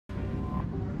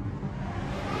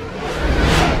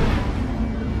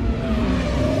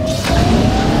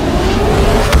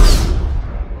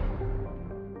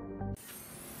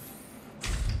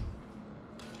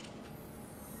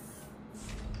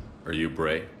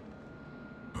Bray?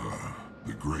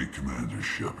 The great Commander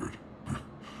Shepard.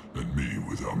 And me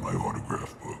without my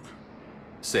autograph book.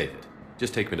 Save it.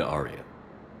 Just take me to Aria.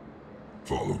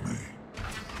 Follow me.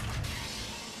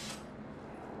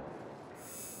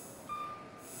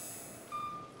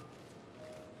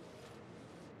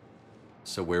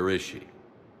 So where is she?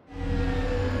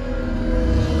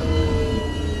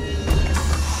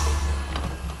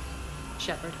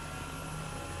 Shepard.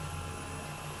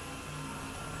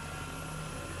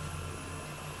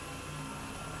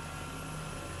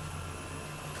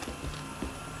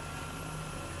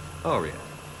 Aria.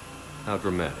 How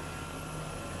dramatic.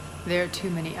 There are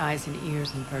too many eyes and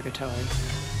ears in Purgatory.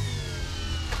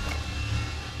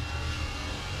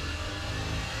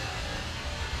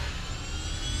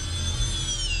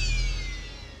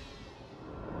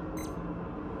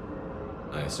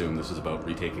 I assume this is about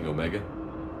retaking Omega?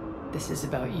 This is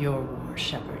about your war,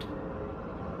 Shepard.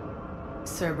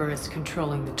 Cerberus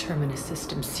controlling the Terminus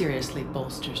system seriously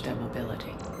bolsters their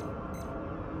mobility.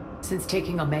 Since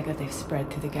taking Omega, they've spread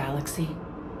through the galaxy.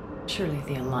 Surely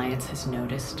the Alliance has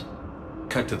noticed.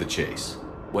 Cut to the chase.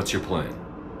 What's your plan?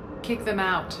 Kick them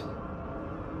out.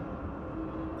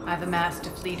 I've amassed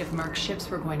a fleet of merc ships.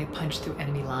 We're going to punch through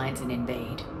enemy lines and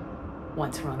invade.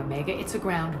 Once we're on Omega, it's a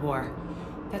ground war.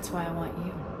 That's why I want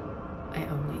you. I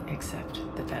only accept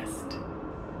the best.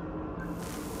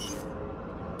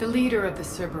 The leader of the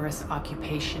Cerberus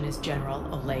occupation is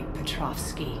General Oleg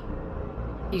Petrovsky.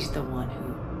 He's the one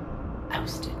who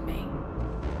ousted me.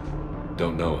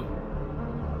 Don't know him.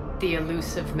 The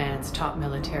elusive man's top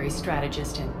military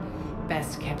strategist and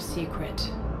best kept secret.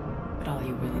 But all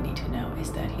you really need to know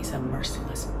is that he's a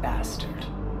merciless bastard.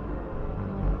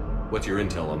 What's your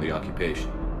intel on the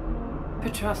occupation?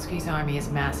 Petrovsky's army is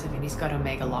massive and he's got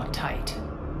Omega locked tight.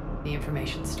 The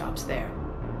information stops there.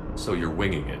 So you're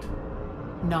winging it?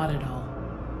 Not at all.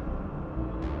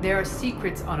 There are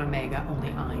secrets on Omega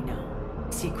only I know.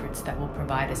 Secrets that will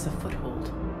provide us a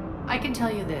foothold. I can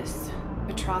tell you this.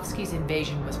 Petrovsky's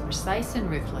invasion was precise and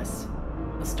ruthless.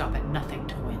 He'll stop at nothing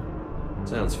to win.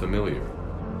 Sounds familiar.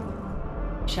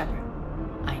 Shepard,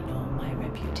 I know my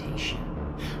reputation.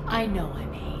 I know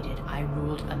I'm hated. I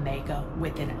ruled Omega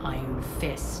with an iron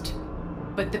fist.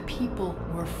 But the people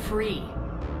were free.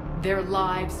 Their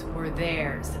lives were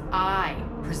theirs. I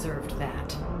preserved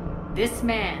that. This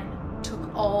man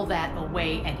took all that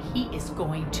away, and he is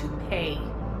going to pay.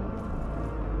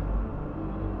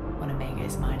 When Omega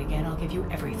is mine again, I'll give you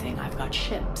everything. I've got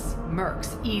ships,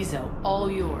 mercs, Ezo,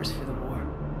 all yours for the war.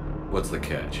 What's the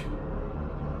catch?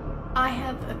 I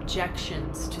have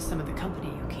objections to some of the company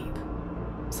you keep.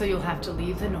 So you'll have to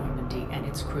leave the Normandy and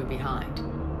its crew behind.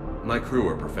 My crew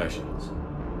are professionals.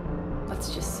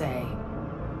 Let's just say,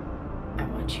 I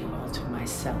want you all to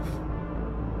myself.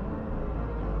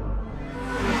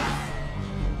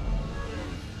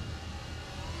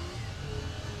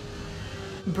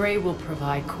 Bray will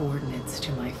provide coordinates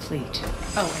to my fleet.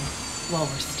 Oh, and while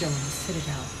we're still in the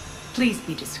Citadel, please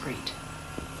be discreet.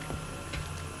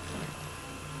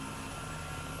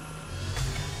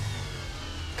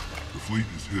 The fleet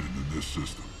is hidden in this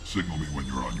system. Signal me when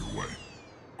you're on your way.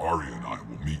 Aria and I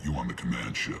will meet you on the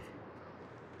command ship.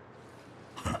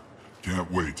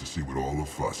 Can't wait to see what all the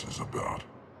fuss is about.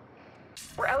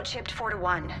 We're outshipped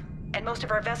 4-1, and most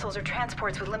of our vessels are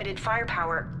transports with limited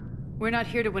firepower. We're not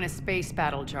here to win a space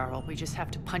battle, Jarl. We just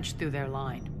have to punch through their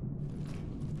line.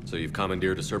 So you've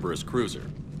commandeered a Cerberus cruiser?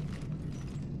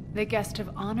 The guest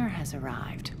of honor has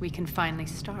arrived. We can finally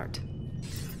start.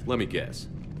 Let me guess.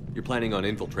 You're planning on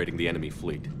infiltrating the enemy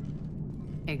fleet?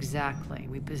 Exactly.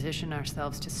 We position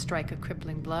ourselves to strike a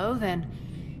crippling blow, then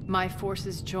my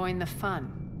forces join the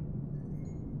fun.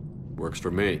 Works for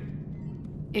me.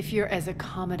 If you're as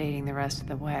accommodating the rest of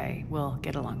the way, we'll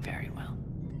get along very well.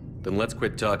 Then let's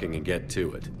quit talking and get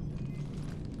to it.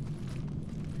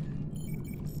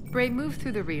 Bray, move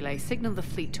through the relay. Signal the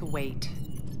fleet to wait.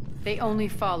 They only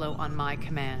follow on my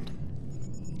command.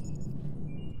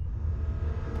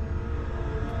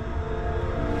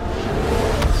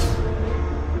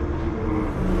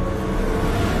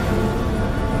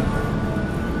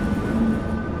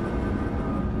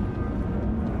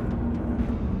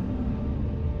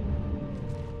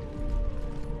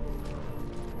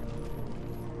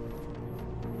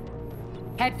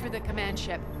 Head for the command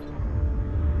ship.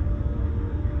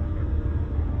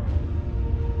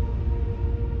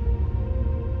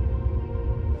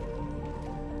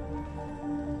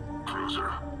 Cruiser,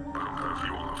 I don't have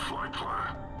you on the flight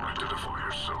plan. Identify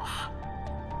yourself.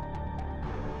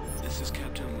 This is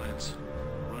Captain Lentz.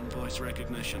 Run voice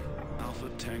recognition. Alpha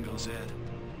Tango Z.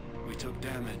 We took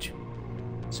damage.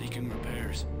 Seeking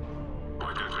repairs.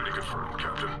 Identity confirmed,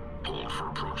 Captain. Hold for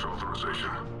approach authorization.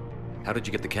 How did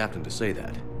you get the captain to say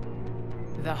that?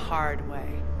 The hard way.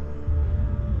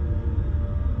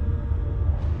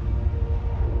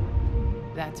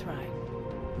 That's right.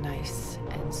 Nice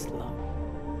and slow.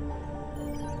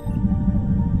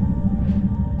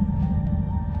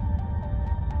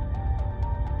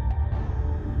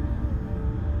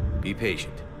 Be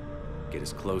patient. Get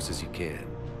as close as you can.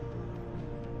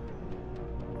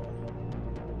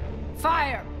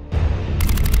 Fire!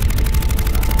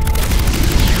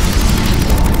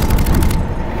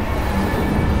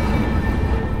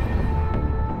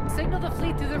 Signal the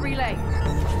fleet through the relay.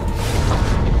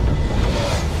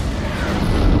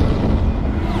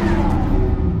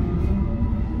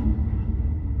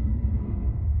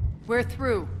 We're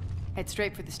through. Head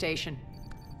straight for the station.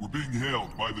 We're being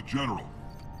hailed by the General.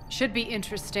 Should be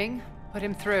interesting. Put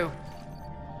him through.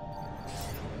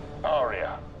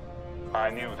 Arya, I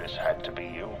knew this had to be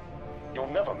you.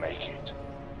 You'll never make it.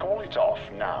 Call it off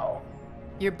now.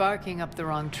 You're barking up the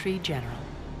wrong tree, General.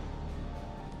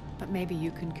 But maybe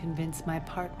you can convince my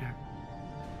partner.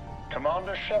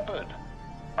 Commander Shepard,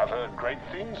 I've heard great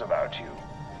things about you.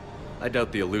 I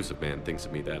doubt the elusive man thinks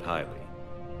of me that highly.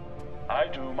 I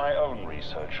do my own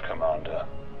research, Commander.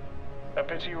 A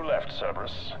pity you left,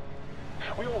 Cerberus.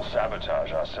 We all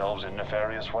sabotage ourselves in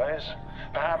nefarious ways.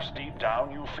 Perhaps deep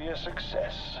down you fear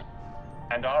success.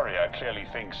 And Arya clearly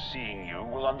thinks seeing you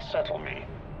will unsettle me.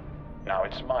 Now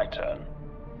it's my turn.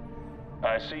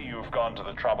 I see you've gone to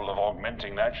the trouble of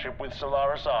augmenting that ship with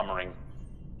Solaris armoring.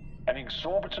 An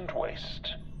exorbitant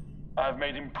waste. I've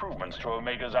made improvements to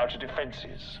Omega's outer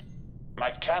defenses. My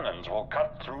cannons will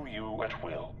cut through you at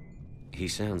will. He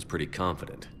sounds pretty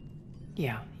confident.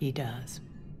 Yeah, he does.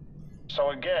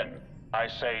 So again, I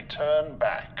say turn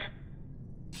back.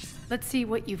 Let's see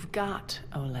what you've got,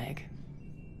 Oleg.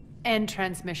 End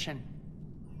transmission.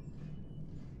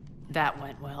 That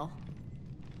went well.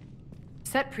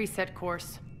 Set preset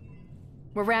course.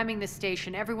 We're ramming the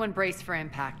station. Everyone brace for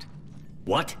impact.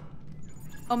 What?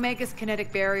 Omega's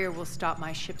kinetic barrier will stop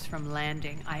my ships from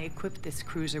landing. I equipped this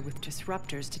cruiser with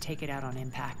disruptors to take it out on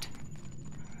impact.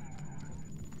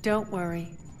 Don't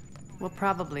worry. We'll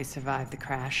probably survive the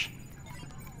crash.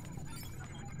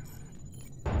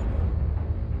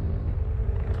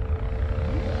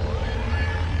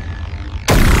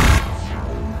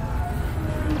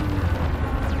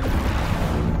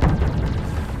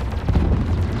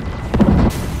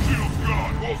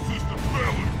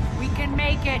 We can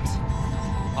make it!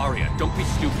 Arya, don't be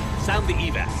stupid. Sound the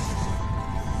evac.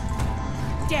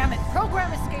 Damn it!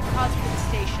 Program escape pods for the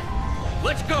station.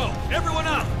 Let's go! Everyone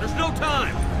up! There's no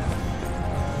time!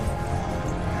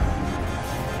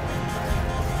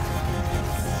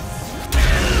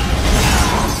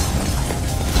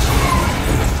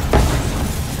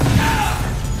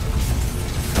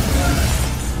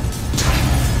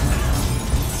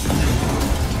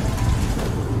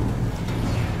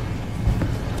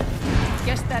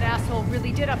 Guess that asshole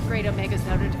really did upgrade Omega's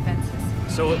outer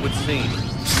defenses. So it would seem.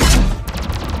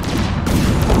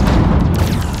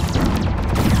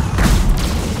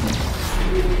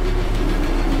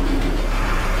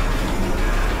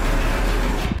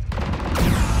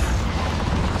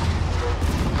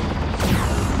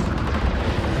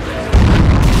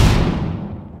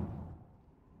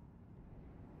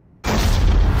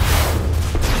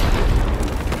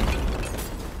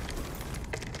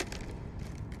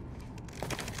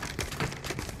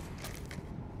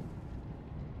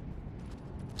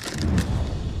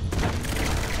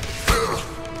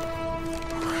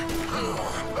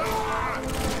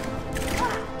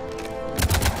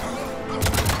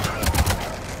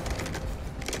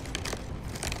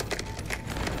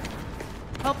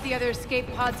 Hope the other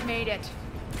escape pods made it.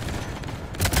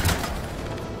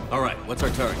 All right, what's our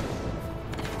target?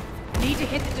 Need to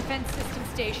hit the defense system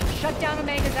station. Shut down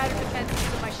Omega's outer defenses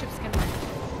so my ships can land.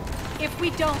 If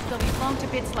we don't, they'll be blown to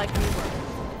bits like we were.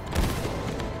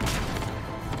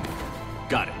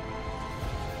 Got it.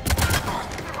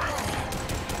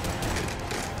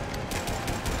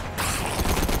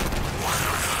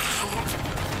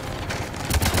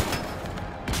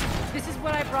 This is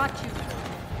what I brought you.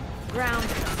 Ground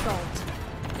assault.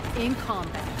 In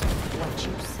combat, what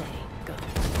you say goes.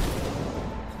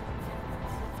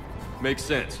 Makes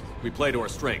sense. We play to our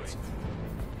strengths.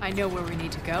 I know where we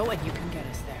need to go, and you can get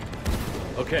us there.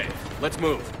 Okay, let's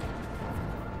move.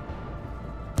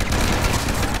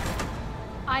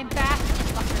 I'm back,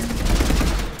 fucker.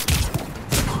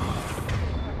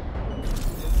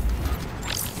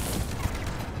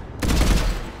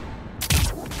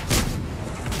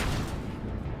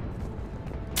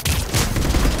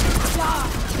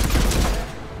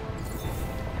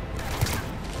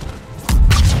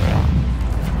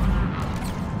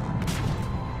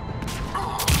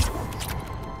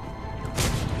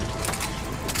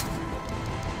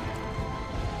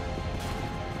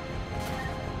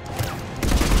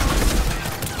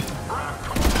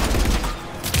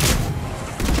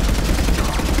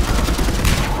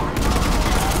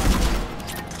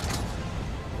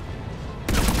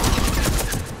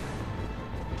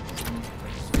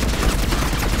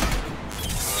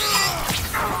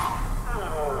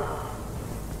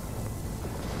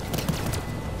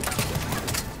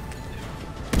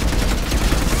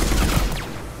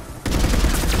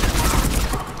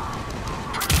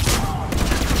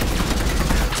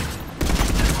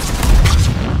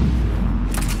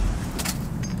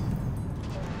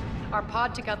 Our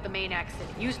pod took out the main exit.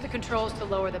 Use the controls to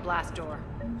lower the blast door.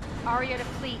 Aria to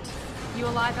fleet. You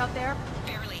alive out there?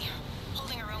 Barely.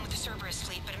 Holding our own with the Cerberus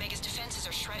fleet, but Omega's defenses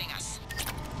are shredding us.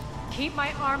 Keep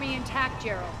my army intact,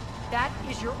 Gerald. That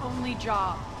is your only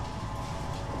job.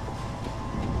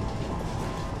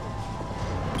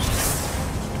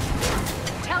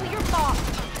 Tell your boss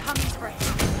I'm coming for him.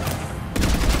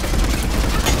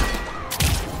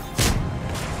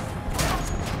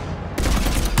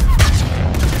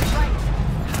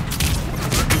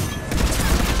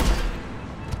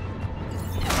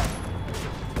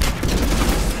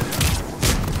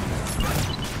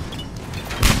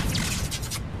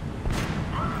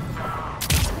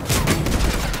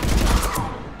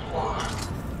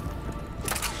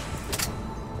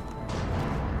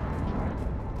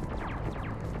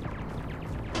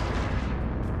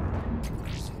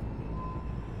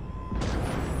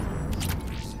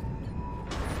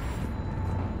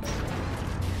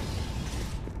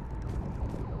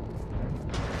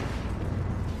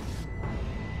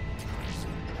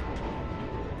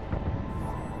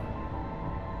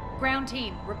 Ground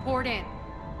team, report in.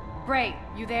 Bray,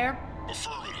 you there?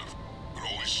 Affirmative, but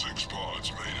only 6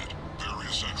 pods made it.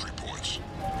 Various entry points.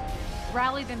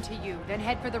 Rally them to you, then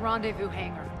head for the rendezvous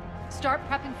hangar. Start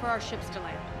prepping for our ships to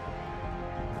land.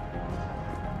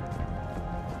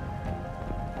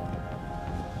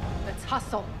 Let's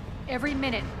hustle. Every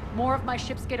minute, more of my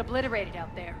ships get obliterated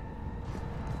out there.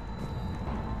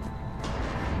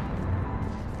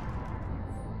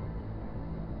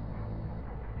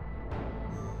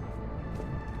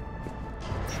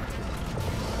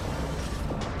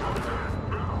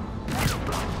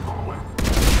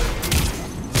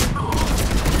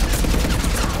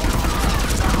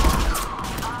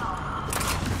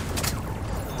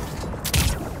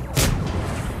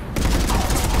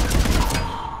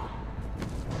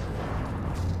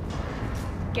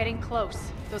 Getting close.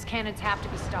 Those cannons have to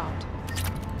be stopped.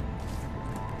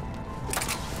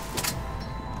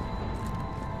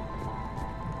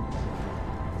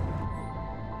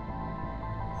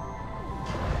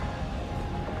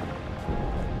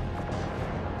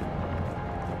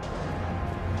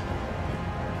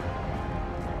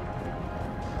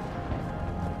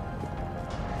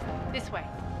 This way.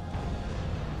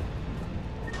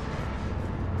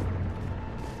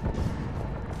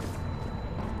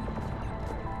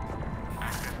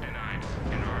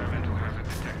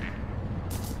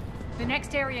 The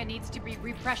next area needs to be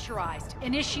repressurized.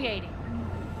 Initiating.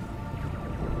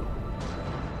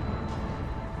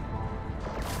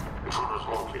 Intruders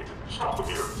located. Stop them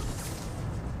here.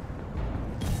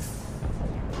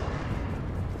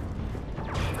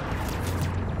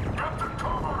 Get the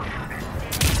cover!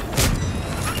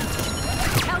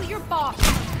 Tell your boss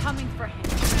I'm coming for him.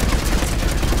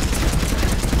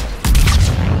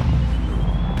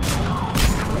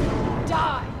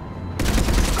 Die!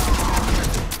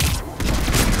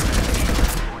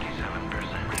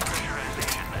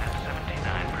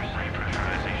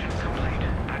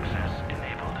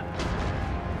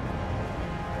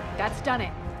 That's done it.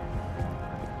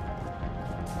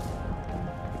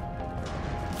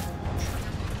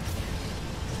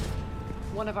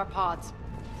 One of our pods.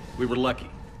 We were lucky.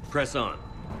 Press on.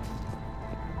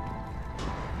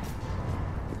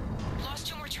 Lost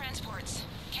 2 more transports.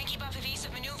 Can't keep up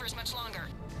evasive maneuvers much longer.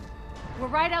 We're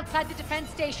right outside the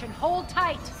defense station. Hold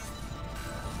tight.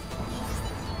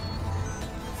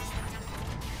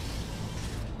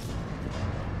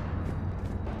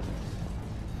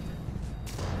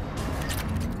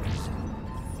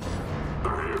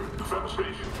 They're here. Defend the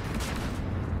station.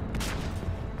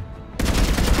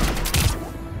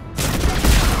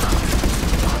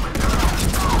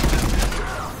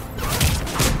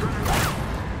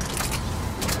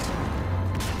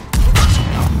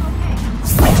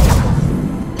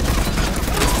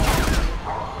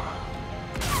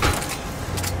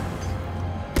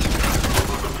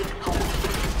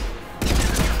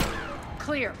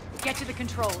 Clear. Get to the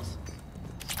controls.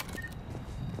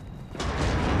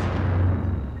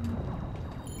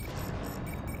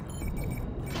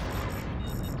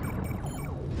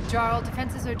 Jarl,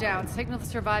 defenses are down. Signal the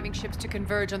surviving ships to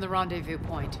converge on the rendezvous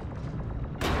point.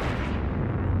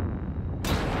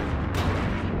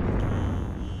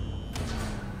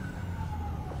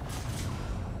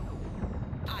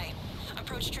 Aye.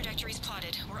 Approach trajectories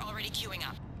plotted. We're already queuing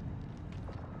up.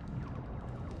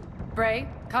 Bray,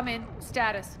 come in.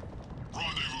 Status.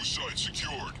 Rendezvous site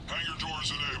secured. Hangar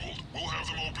doors enabled. We'll have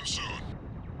them open soon.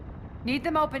 Need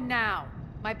them open now.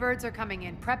 My birds are coming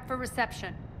in. Prep for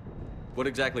reception. What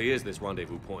exactly is this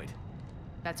rendezvous point?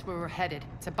 That's where we're headed.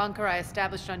 It's a bunker I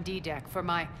established on D-Deck for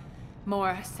my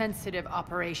more sensitive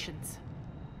operations.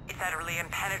 Is that really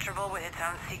impenetrable with its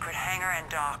own secret hangar and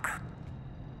dock?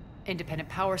 Independent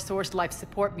power source, life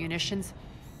support, munitions.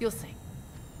 You'll see.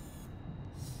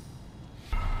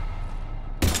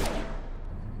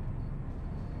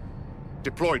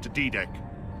 Deploy to D-Deck.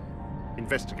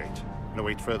 Investigate and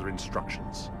await further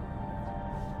instructions.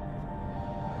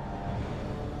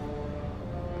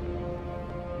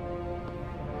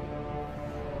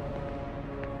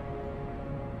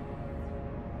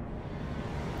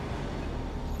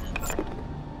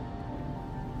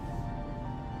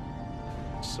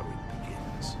 So it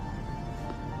begins.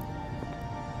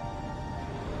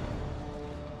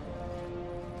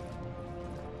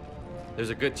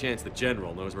 There's a good chance the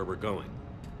General knows where we're going.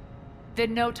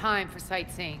 Then no time for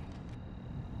sightseeing.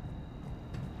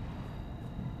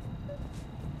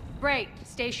 Great,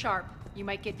 stay sharp. You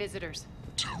might get visitors.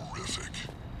 Terrific.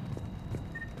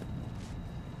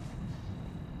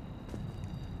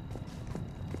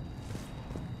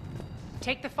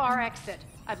 Take the far exit.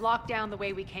 I've locked down the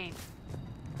way we came.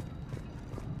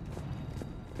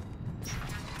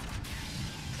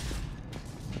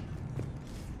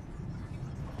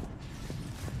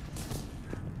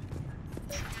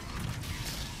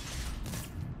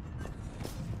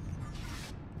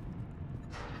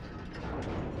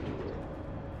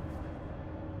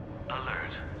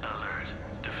 Alert, alert.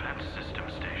 Defense system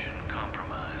station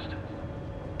compromised.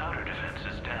 Outer defense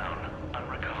is down,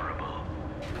 unrecoverable.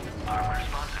 Armor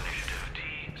response initiative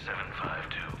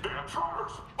T752. The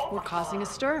intruders! We're causing a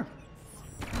stir.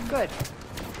 Good.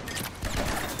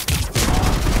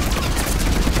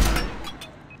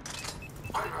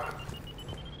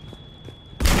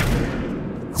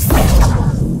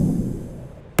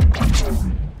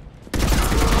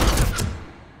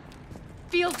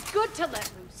 Feels good to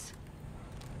let loose.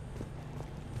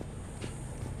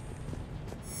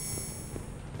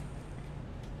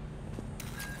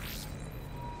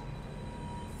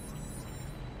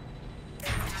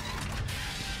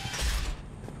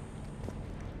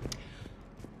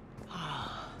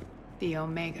 The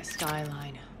Omega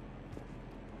skyline.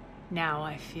 Now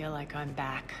I feel like I'm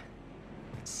back.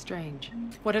 It's strange.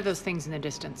 What are those things in the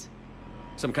distance?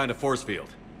 Some kind of force field.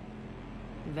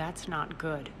 That's not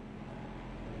good.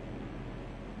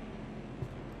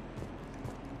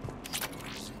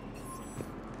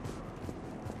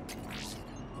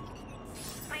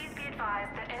 Please be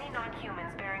advised that any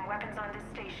non-humans bearing weapons on this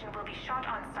station will be shot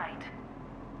on sight.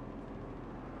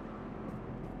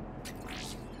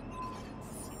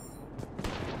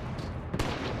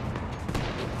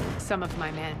 Some of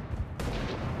my men.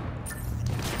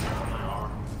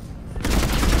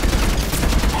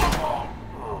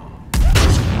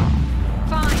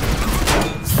 Fine.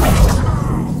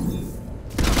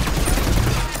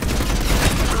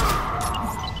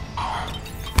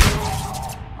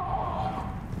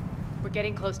 We're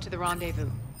getting close to the rendezvous.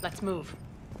 Let's move.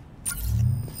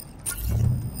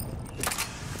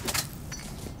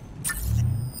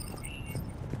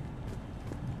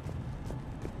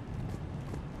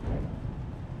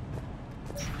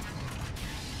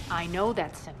 I know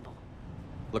that symbol.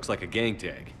 Looks like a gang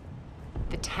tag.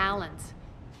 The Talons.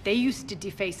 They used to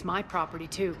deface my property,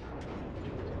 too.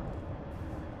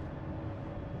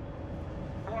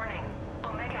 Warning.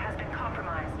 Omega has been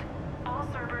compromised. All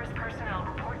Cerberus personnel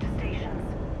report to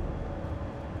stations.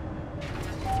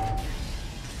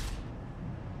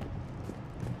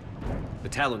 The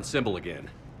Talon symbol again.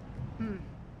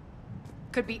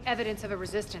 Could be evidence of a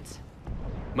resistance.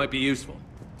 Might be useful.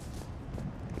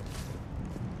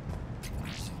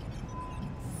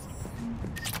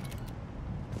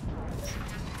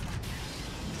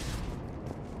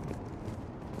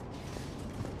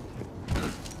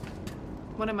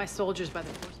 One of my soldiers by the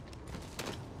force.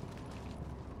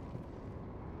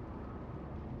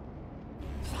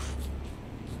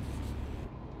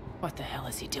 What the hell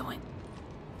is he doing?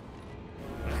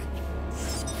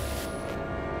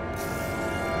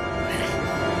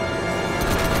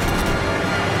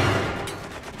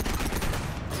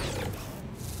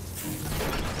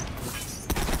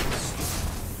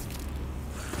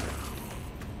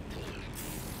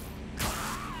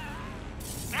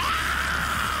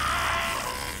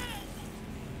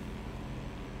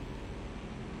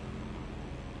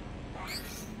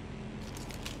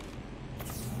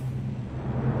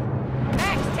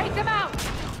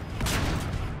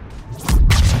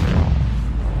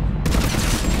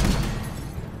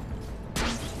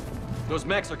 Those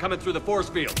mechs are coming through the force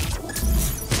field.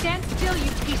 Stand still,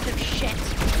 you piece of shit!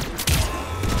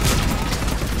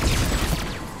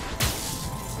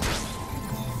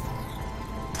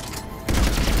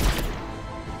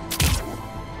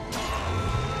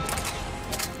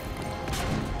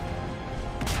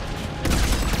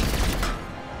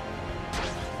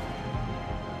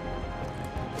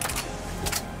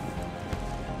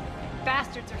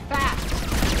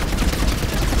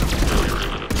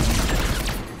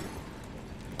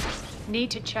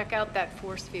 Need to check out that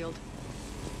force field.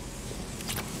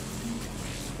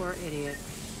 Poor idiot.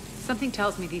 Something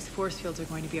tells me these force fields are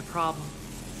going to be a problem.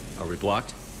 Are we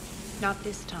blocked? Not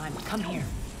this time. Come here.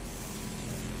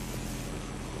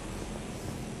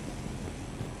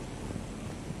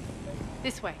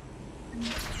 This way.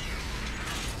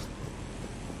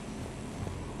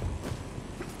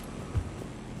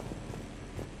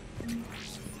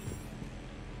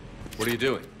 What are you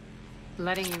doing?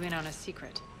 Letting you in on a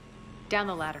secret. Down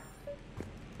the ladder.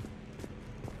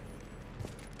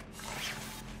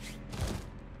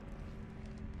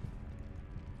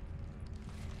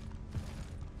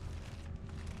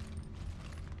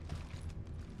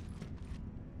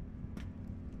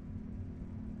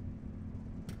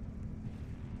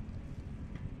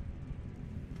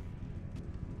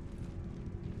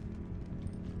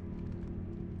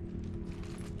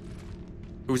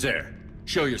 Who's there?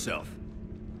 Show yourself.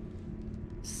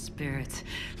 Spirits,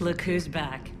 look who's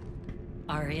back.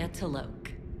 Arya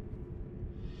Talok.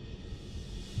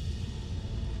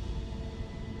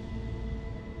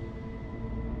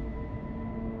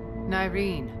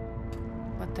 Nyreen,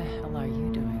 what the hell are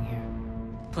you doing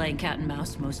here? Playing cat and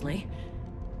mouse, mostly.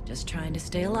 Just trying to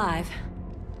stay alive.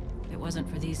 If it wasn't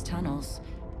for these tunnels.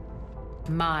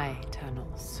 My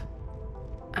tunnels.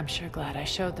 I'm sure glad I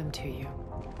showed them to you.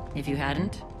 If you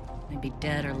hadn't, I'd be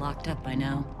dead or locked up by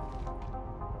now.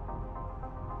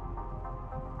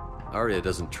 Arya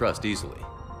doesn't trust easily.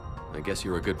 I guess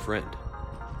you're a good friend.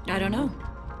 I don't know.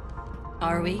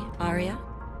 Are we, Arya?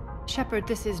 Shepard,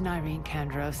 this is Nyreen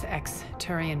Kandros,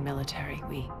 ex-Turian military.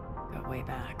 We go way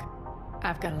back.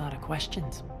 I've got a lot of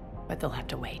questions, but they'll have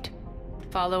to wait.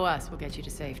 Follow us, we'll get you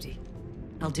to safety.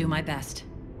 I'll do my best.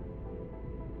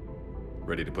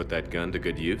 Ready to put that gun to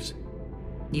good use?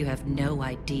 You have no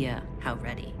idea how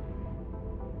ready.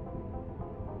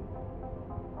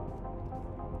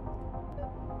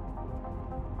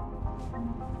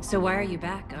 So why are you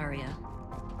back, Arya?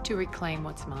 To reclaim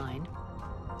what's mine.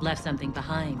 Left something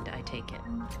behind, I take it.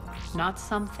 Not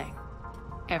something.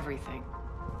 Everything.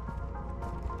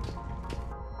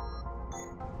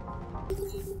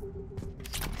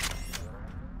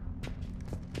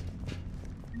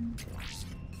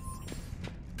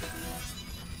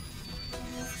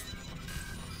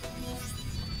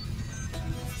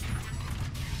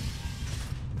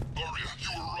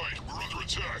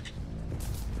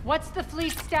 What's the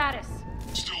fleet status?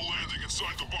 Still landing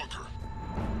inside the bunker.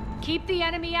 Keep the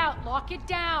enemy out. Lock it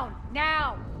down.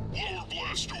 Now. Lower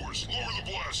blast doors. Lower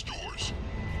the blast doors.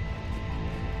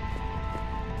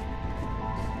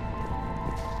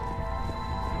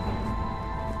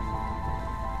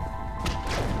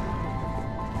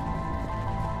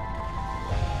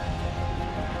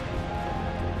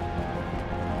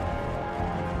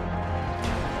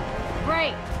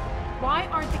 Great. Why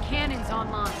aren't the cannons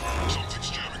online? Something's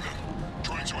jamming them.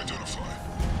 Trying to identify.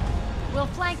 We'll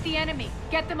flank the enemy.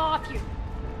 Get them off you.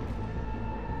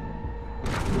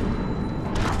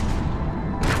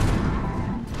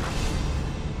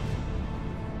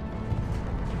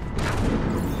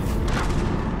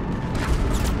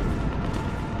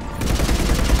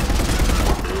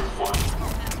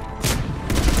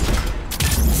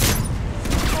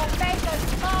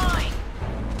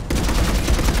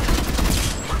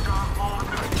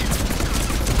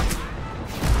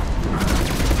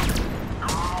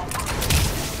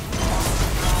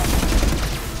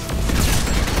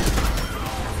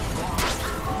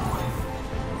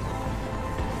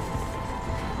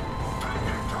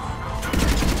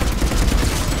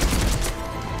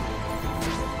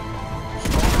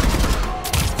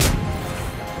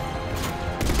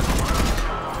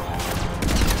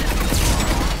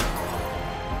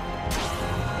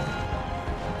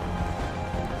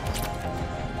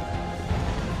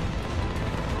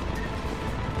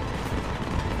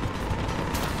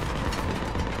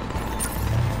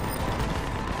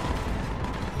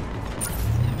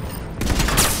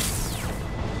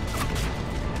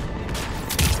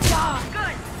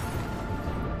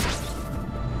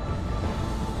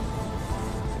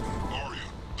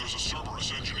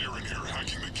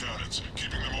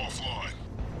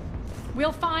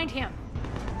 We'll find him.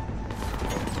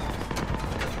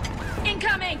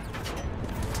 Incoming!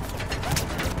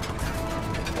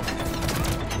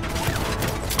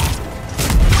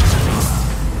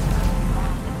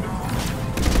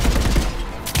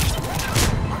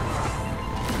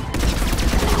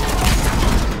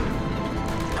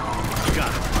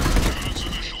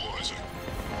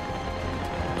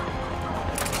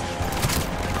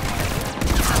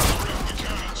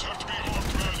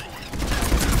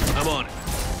 I'm on it.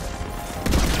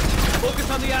 Focus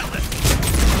on the Atlas.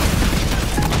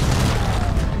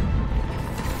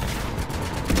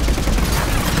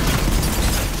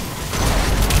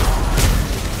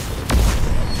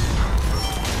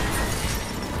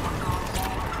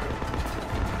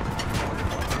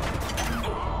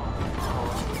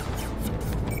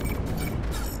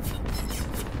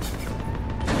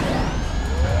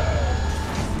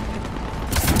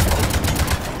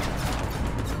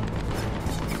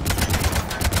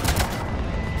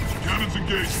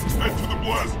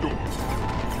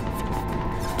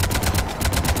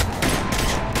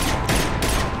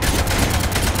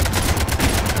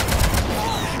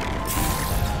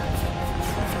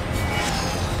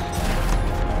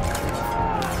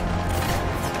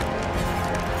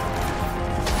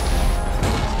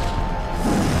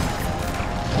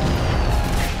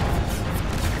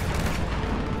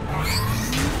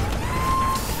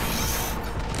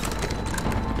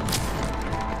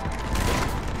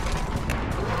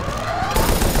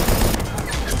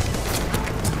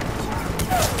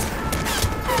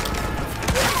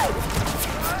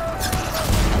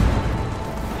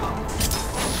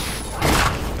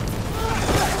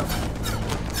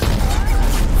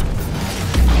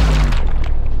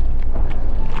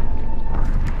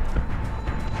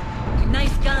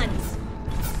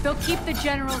 They'll keep the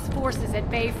General's forces at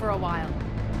bay for a while.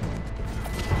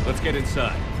 Let's get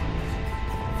inside.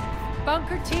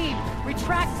 Bunker team,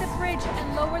 retract the bridge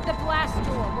and lower the blast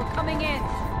door. We're coming in.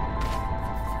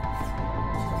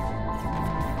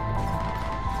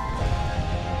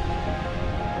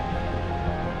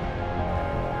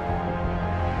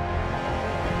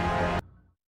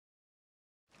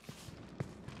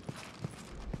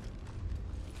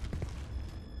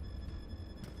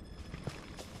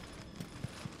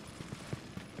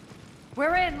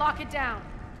 We're in. Lock it down.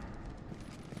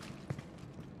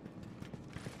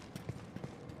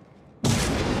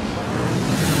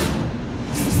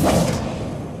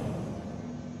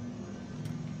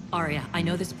 Arya, I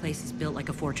know this place is built like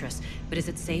a fortress, but is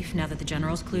it safe now that the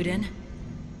General's clued in?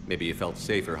 Maybe you felt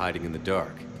safer hiding in the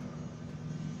dark.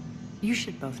 You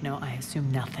should both know I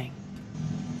assume nothing.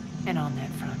 And on that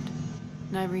front,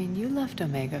 Nyreen, you left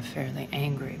Omega fairly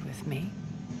angry with me.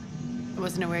 I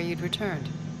wasn't aware you'd returned.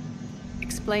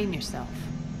 Explain yourself.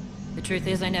 The truth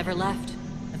is I never left.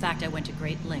 In fact, I went to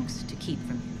great lengths to keep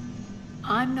from you.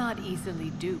 I'm not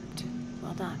easily duped.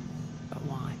 Well done. But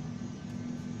why?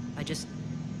 I just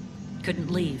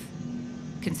couldn't leave.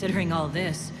 Considering all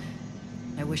this,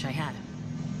 I wish I had.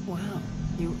 Well,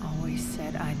 you always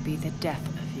said I'd be the death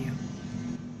of you.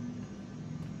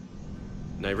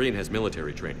 Nyreen has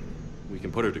military training. We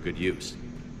can put her to good use.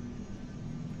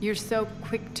 You're so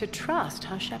quick to trust,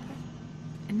 huh, Shepard?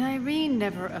 Nyreen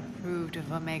never approved of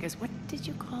Omega's, what did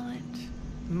you call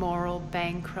it? Moral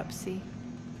bankruptcy?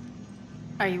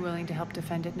 Are you willing to help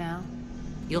defend it now?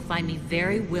 You'll find me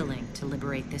very willing to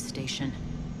liberate this station.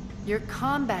 Your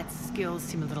combat skills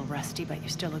seem a little rusty, but you're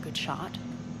still a good shot.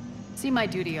 See my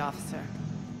duty officer.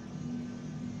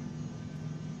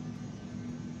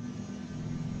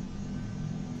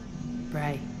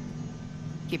 Bray,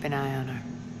 keep an eye on her.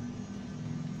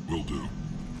 Will do.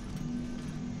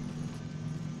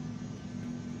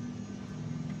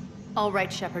 All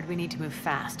right, Shepard, we need to move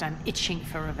fast. I'm itching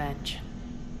for revenge.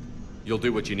 You'll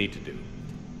do what you need to do.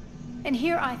 And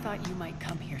here I thought you might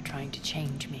come here trying to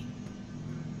change me.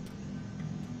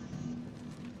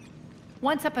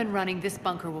 Once up and running, this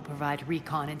bunker will provide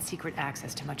recon and secret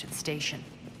access to much of the station.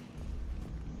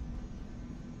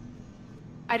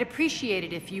 I'd appreciate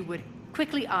it if you would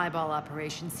quickly eyeball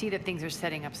operations, see that things are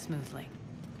setting up smoothly.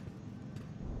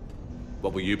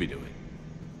 What will you be doing?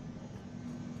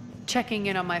 Checking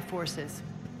in on my forces.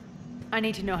 I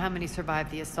need to know how many survived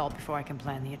the assault before I can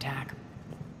plan the attack.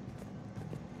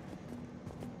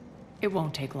 It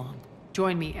won't take long.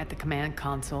 Join me at the command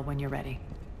console when you're ready.